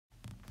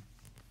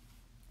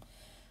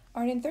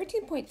All right, in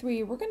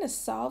 13.3, we're going to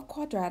solve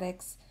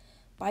quadratics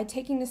by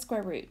taking the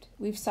square root.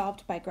 We've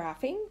solved by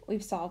graphing,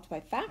 we've solved by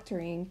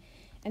factoring,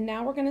 and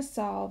now we're going to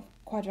solve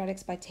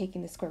quadratics by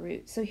taking the square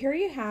root. So here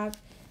you have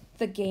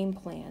the game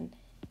plan.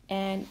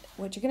 And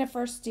what you're going to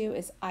first do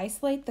is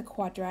isolate the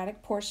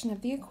quadratic portion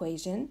of the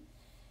equation.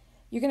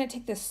 You're going to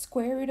take the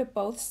square root of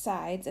both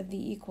sides of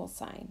the equal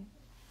sign.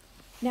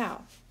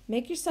 Now,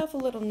 make yourself a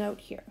little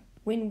note here.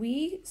 When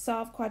we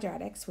solve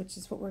quadratics, which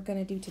is what we're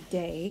going to do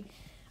today,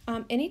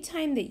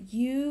 anytime that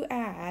you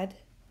add,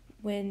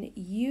 when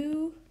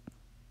you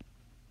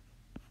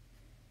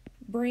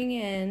bring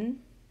in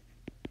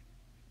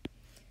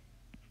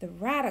the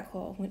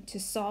radical to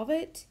solve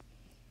it,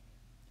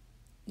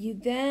 you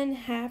then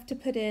have to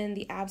put in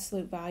the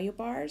absolute value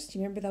bars. Do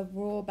you remember the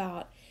rule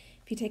about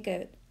if you take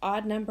an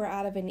odd number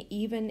out of an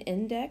even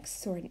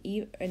index or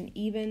an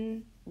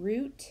even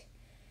root,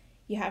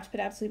 you have to put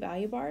absolute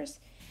value bars?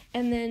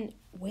 And then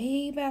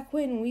way back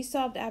when we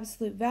solved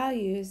absolute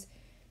values,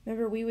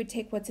 remember we would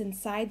take what's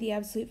inside the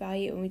absolute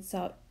value and we'd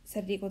set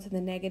it equal to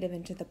the negative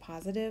into the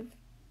positive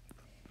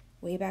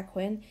way back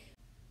when.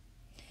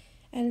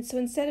 And so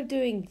instead of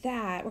doing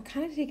that, we're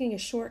kind of taking a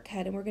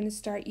shortcut and we're going to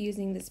start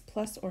using this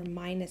plus or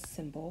minus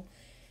symbol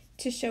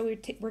to show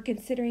we're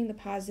considering the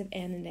positive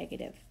and the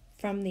negative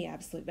from the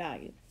absolute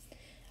value.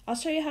 I'll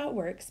show you how it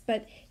works,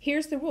 but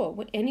here's the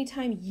rule.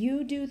 Anytime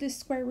you do the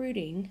square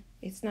rooting,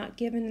 it's not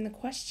given in the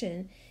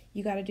question,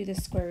 you got to do the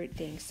square root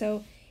thing.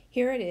 So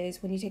here it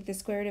is. When you take the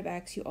square root of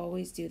x, you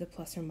always do the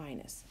plus or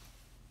minus.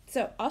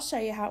 So I'll show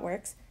you how it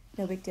works.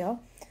 No big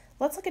deal.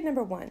 Let's look at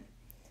number 1.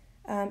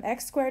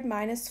 X squared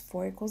minus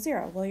 4 equals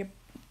 0. Well,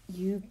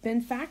 you've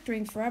been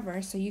factoring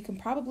forever, so you can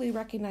probably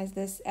recognize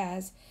this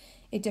as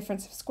a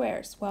difference of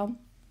squares. Well,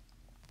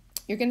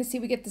 you're going to see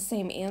we get the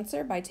same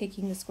answer by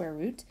taking the square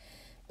root,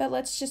 but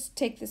let's just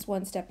take this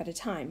one step at a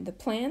time. The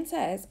plan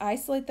says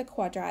isolate the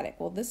quadratic.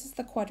 Well, this is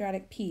the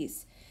quadratic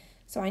piece,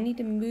 so I need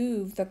to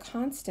move the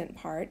constant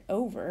part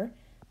over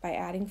by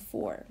adding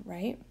 4,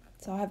 right?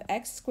 So I'll have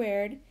x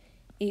squared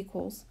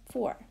equals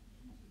 4.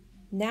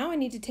 Now I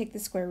need to take the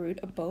square root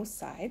of both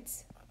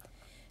sides.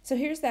 So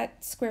here's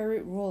that square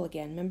root rule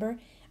again. Remember,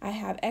 I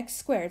have x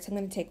squared, so I'm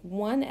going to take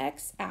one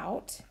x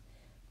out,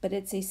 but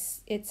it's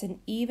an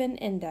even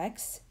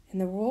index.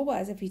 And the rule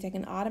was if you take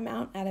an odd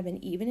amount out of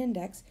an even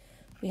index,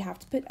 we have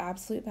to put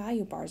absolute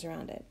value bars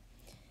around it.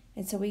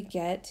 And so we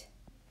get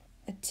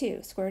a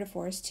 2. Square root of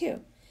 4 is 2.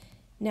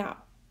 Now,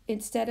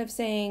 instead of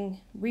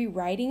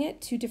rewriting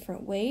it two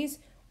different ways,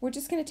 we're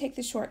just going to take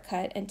the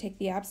shortcut and take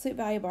the absolute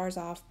value bars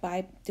off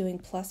by doing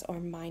plus or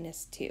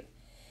minus 2.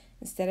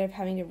 Instead of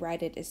having to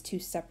write it as two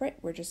separate,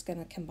 we're just going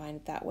to combine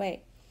it that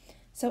way.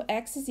 So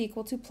x is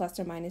equal to plus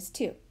or minus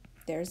 2.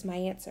 There's my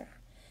answer.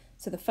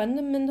 So the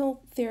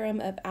fundamental theorem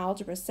of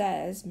algebra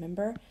says,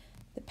 remember,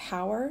 the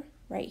power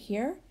right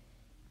here,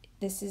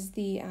 this is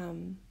the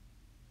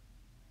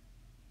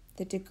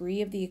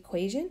degree of the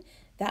equation.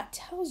 That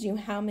tells you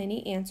how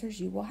many answers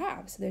you will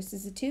have. So this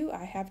is a 2.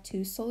 I have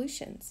 2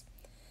 solutions.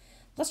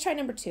 Let's try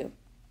number 2.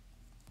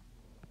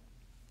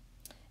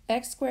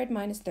 X squared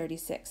minus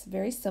 36.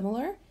 Very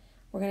similar.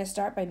 We're going to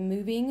start by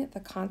moving the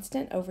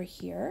constant over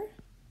here.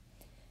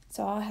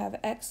 So I'll have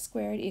x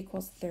squared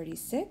equals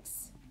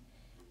 36.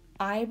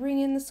 I bring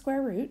in the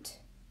square root,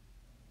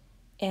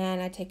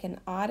 and I take an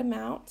odd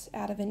amount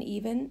out of an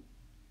even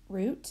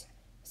root.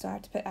 So I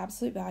have to put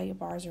absolute value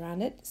bars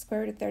around it.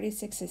 Square root of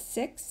 36 is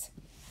 6.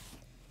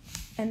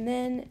 And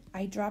then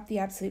I drop the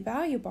absolute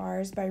value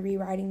bars by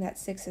rewriting that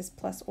 6 as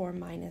plus or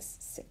minus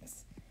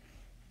 6.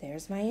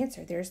 There's my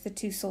answer. There's the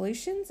 2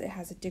 solutions. It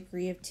has a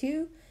degree of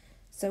 2,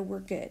 so we're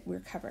good. We're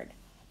covered.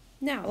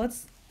 Now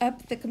let's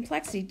up the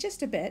complexity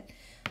just a bit.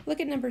 Look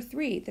at number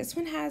 3. This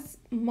one has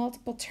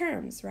multiple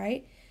terms,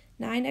 right?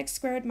 9x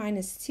squared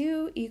minus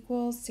 2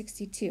 equals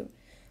 62.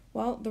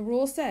 Well, the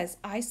rule says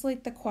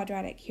isolate the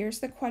quadratic. Here's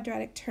the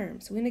quadratic term,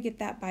 so we're going to get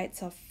that by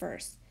itself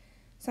first.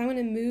 So I'm going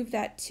to move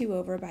that 2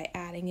 over by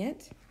adding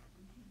it.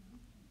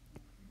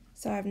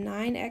 So I have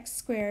 9x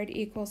squared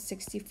equals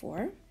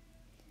 64.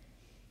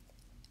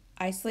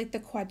 Isolate the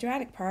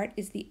quadratic part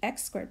is the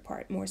x squared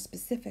part more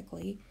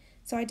specifically.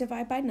 So I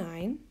divide by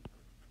 9.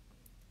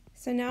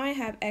 So now I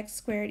have x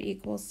squared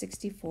equals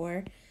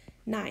 64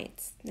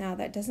 ninths. Now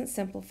that doesn't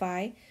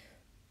simplify.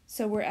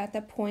 So we're at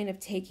the point of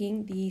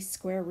taking the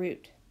square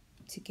root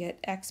to get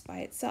x by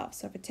itself.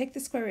 So if I take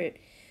the square root,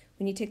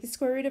 when you take the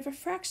square root of a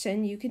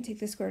fraction, you can take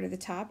the square root of the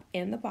top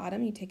and the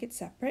bottom. You take it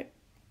separate.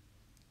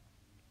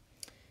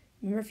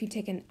 Remember, if you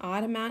take an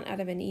odd amount out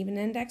of an even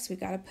index, we've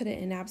got to put it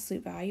in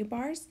absolute value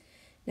bars.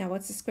 Now,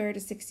 what's the square root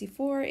of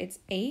 64? It's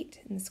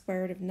 8, and the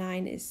square root of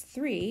 9 is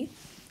 3.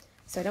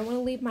 So I don't want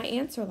to leave my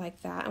answer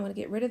like that. I want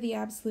to get rid of the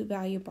absolute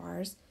value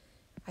bars.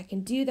 I can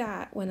do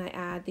that when I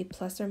add the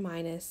plus or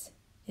minus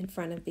in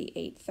front of the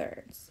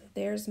 8/3.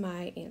 There's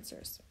my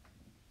answers.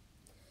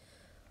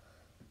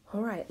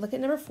 All right, look at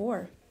number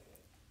 4.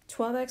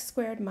 12x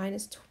squared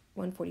minus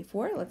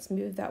 144. Let's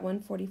move that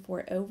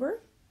 144 over.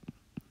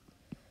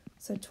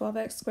 So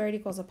 12x squared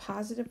equals a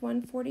positive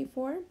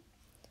 144.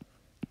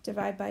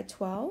 Divide by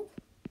 12.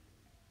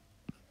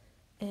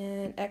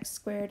 and x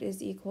squared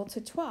is equal to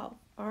 12.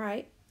 All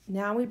right,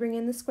 now we bring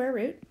in the square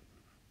root.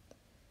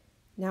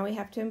 Now we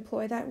have to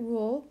employ that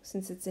rule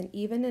since it's an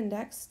even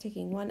index,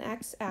 taking one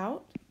x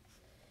out.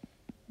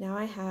 Now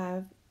I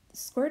have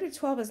square root of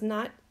 12 is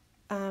not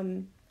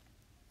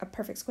a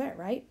perfect square,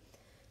 right?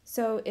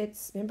 So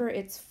remember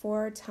it's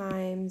 4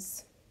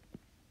 times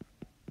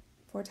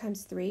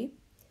 3.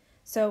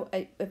 So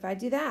if I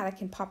do that, I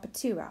can pop a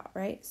 2 out,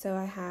 right? So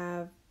I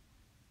have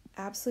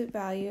absolute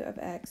value of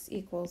x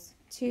equals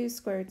 2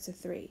 square roots of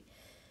 3.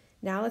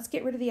 Now let's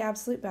get rid of the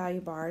absolute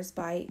value bars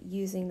by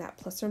using that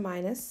plus or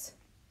minus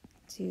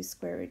 2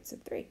 square roots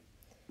of 3.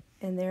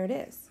 And there it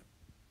is.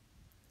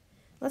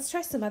 Let's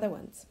try some other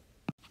ones.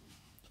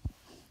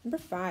 Number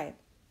 5.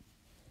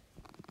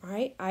 All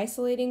right,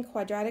 isolating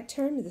quadratic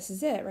term, this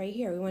is it right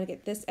here. We want to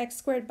get this x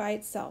squared by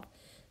itself.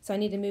 So I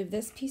need to move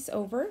this piece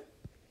over.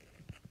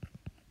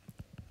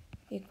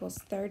 Equals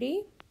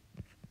 30.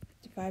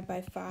 Divide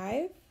by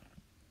 5.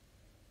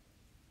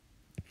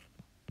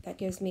 That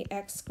gives me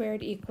x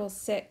squared equals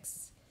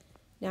 6.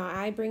 Now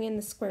I bring in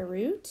the square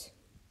root.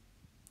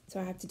 So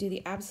I have to do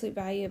the absolute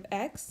value of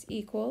x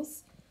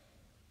equals,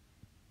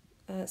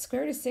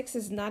 square root of 6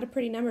 is not a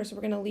pretty number, so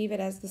we're going to leave it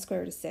as the square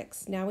root of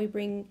 6. Now we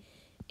bring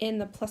in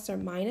the plus or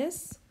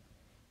minus,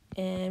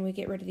 and we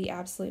get rid of the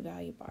absolute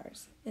value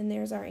bars. And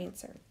there's our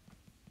answer.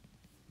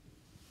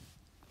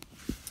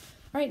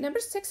 All right, number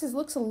 6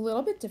 looks a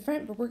little bit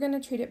different, but we're going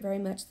to treat it very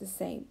much the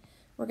same.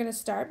 We're going to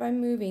start by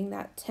moving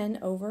that 10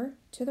 over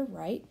to the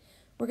right.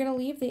 We're going to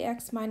leave the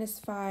x minus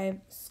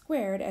 5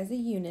 squared as a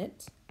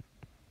unit.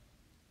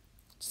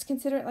 Just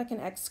consider it like an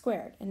x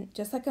squared. And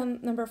just like on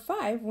number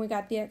 5, when we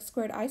got the x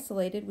squared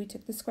isolated, we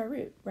took the square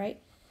root, right?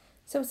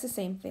 So it's the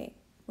same thing.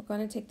 We're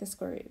going to take the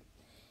square root.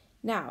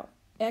 Now,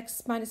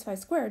 x minus 5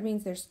 squared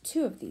means there's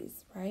 2 of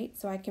these, right?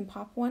 So I can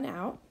pop one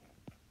out,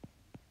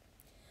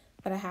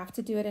 but I have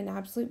to do it in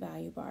absolute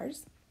value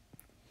bars,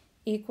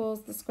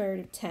 equals the square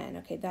root of 10.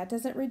 Okay, that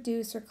doesn't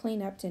reduce or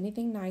clean up to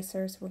anything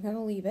nicer, so we're going to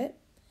leave it.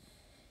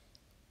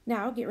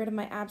 Now, get rid of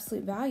my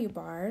absolute value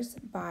bars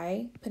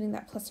by putting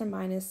that plus or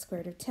minus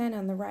square root of 10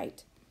 on the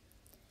right.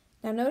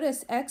 Now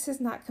notice x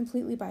is not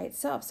completely by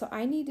itself, so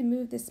I need to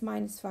move this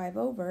minus 5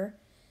 over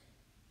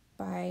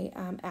by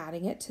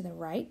adding it to the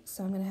right.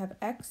 So I'm going to have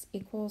x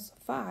equals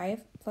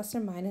 5 plus or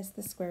minus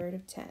the square root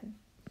of 10.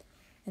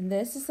 And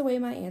this is the way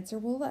my answer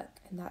will look,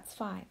 and that's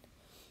fine.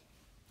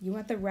 You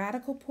want the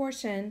radical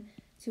portion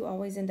to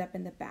always end up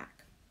in the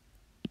back.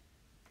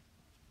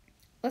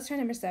 Let's try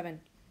number 7.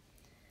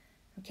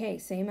 Okay,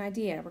 same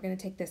idea. We're going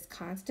to take this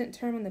constant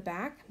term on the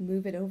back,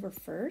 move it over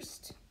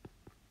first.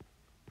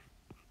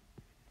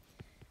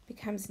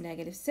 Becomes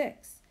negative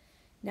 6.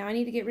 Now I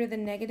need to get rid of the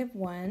negative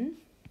 1.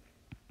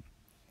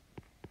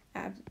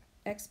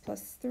 X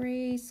plus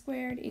 3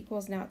 squared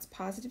equals, now it's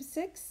positive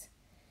 6.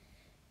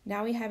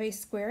 Now we have a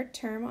squared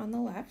term on the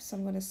left, so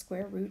I'm going to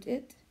square root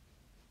it.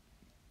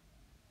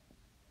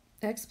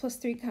 X plus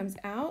 3 comes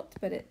out,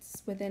 but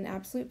it's within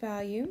absolute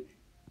value.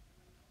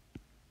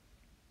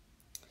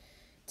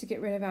 To get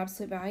rid of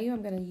absolute value,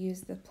 I'm going to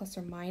use the plus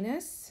or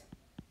minus.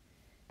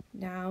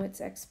 Now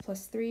it's x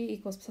plus 3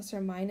 equals plus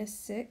or minus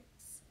 6.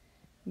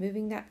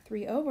 Moving that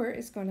 3 over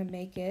is going to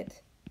make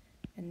it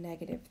a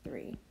negative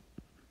 3.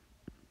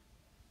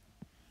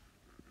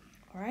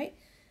 All right,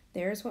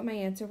 there's what my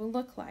answer will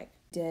look like.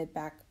 Did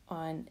back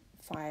on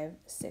 5,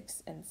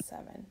 6, and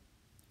 7.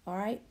 All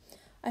right,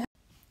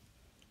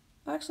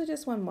 actually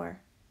just one more.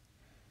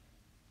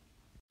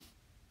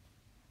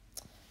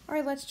 All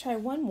right, let's try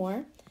one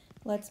more.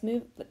 Let's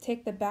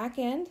take the back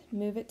end,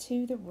 move it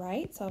to the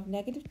right. So I have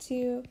negative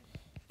 2,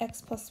 x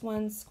plus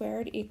 1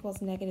 squared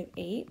equals negative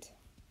 8.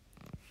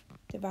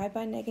 Divide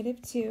by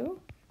negative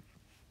 2.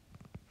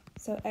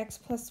 So x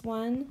plus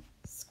 1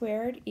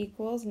 squared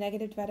equals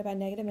negative divided by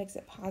negative makes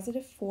it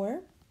positive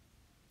 4.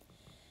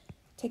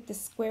 Take the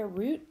square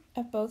root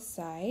of both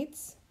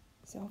sides.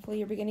 So hopefully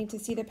you're beginning to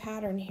see the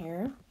pattern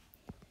here.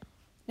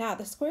 Now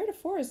the square root of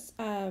 4 is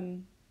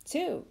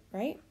 2,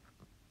 right?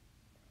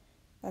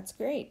 That's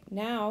great.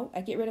 Now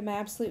I get rid of my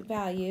absolute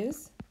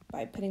values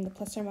by putting the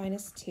plus or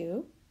minus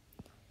 2.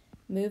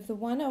 Move the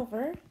 1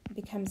 over, it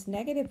becomes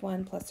negative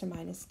 1 plus or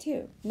minus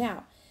 2.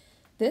 Now,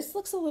 this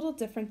looks a little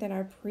different than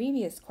our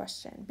previous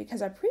question,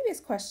 because our previous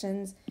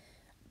questions,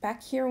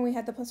 back here when we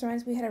had the plus or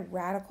minus, we had a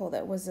radical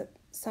that was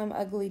some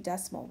ugly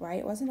decimal, right?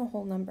 It wasn't a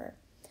whole number.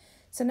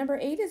 So number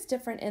 8 is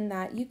different in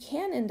that you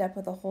can end up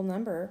with a whole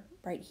number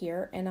right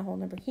here and a whole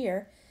number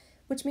here,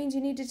 which means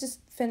you need to just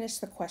finish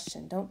the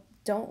question.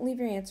 Don't leave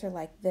your answer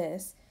like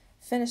this.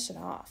 Finish it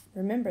off.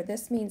 Remember,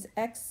 this means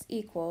x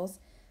equals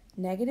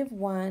negative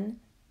 1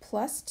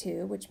 plus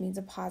 2, which means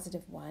a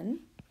positive 1.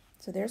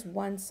 So there's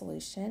one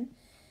solution.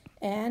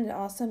 And it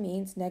also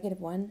means negative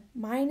 1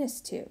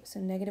 minus 2. So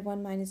negative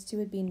 1 minus 2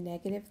 would be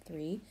negative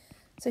 3.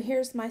 So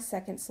here's my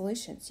second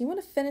solution. So you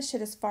want to finish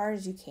it as far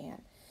as you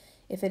can.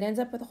 If it ends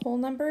up with whole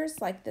numbers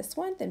like this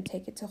one, then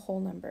take it to whole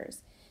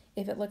numbers.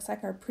 If it looks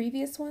like our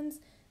previous ones,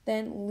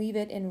 then leave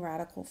it in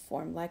radical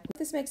form. Like,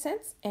 this makes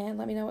sense? And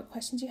let me know what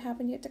questions you have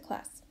when you get to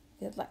class.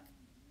 Good luck.